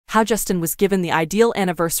how Justin was given the ideal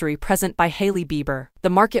anniversary present by Hailey Bieber. The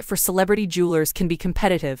market for celebrity jewelers can be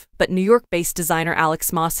competitive, but New York-based designer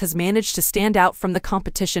Alex Moss has managed to stand out from the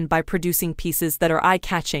competition by producing pieces that are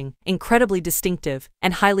eye-catching, incredibly distinctive,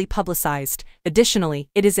 and highly publicized. Additionally,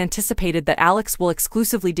 it is anticipated that Alex will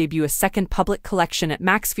exclusively debut a second public collection at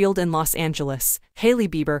Maxfield in Los Angeles. Hailey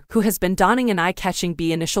Bieber, who has been donning an eye-catching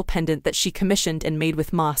B initial pendant that she commissioned and made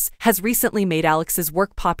with Moss, has recently made Alex's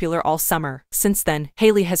work popular all summer. Since then,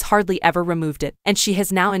 Hailey has hardly ever removed it, and she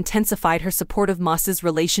has now intensified her support of Moss's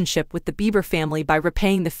relationship with the Bieber family by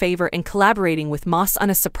repaying the favor and collaborating with Moss on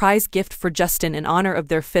a surprise gift for Justin in honor of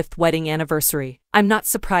their 5th wedding anniversary. "I'm not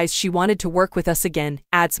surprised she wanted to work with us again,"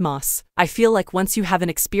 adds Moss. "I feel like once you have an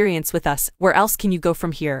experience with us, where else can you go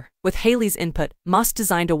from here?" With Hailey's input, Moss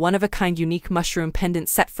designed a one-of-a-kind unique mushroom pendant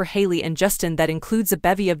set for Hailey and Justin that includes a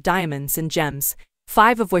bevy of diamonds and gems,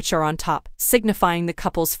 5 of which are on top, signifying the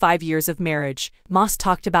couple's 5 years of marriage. Moss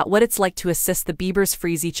talked about what it's like to assist the Biebers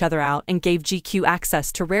freeze each other out and gave GQ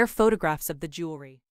access to rare photographs of the jewelry.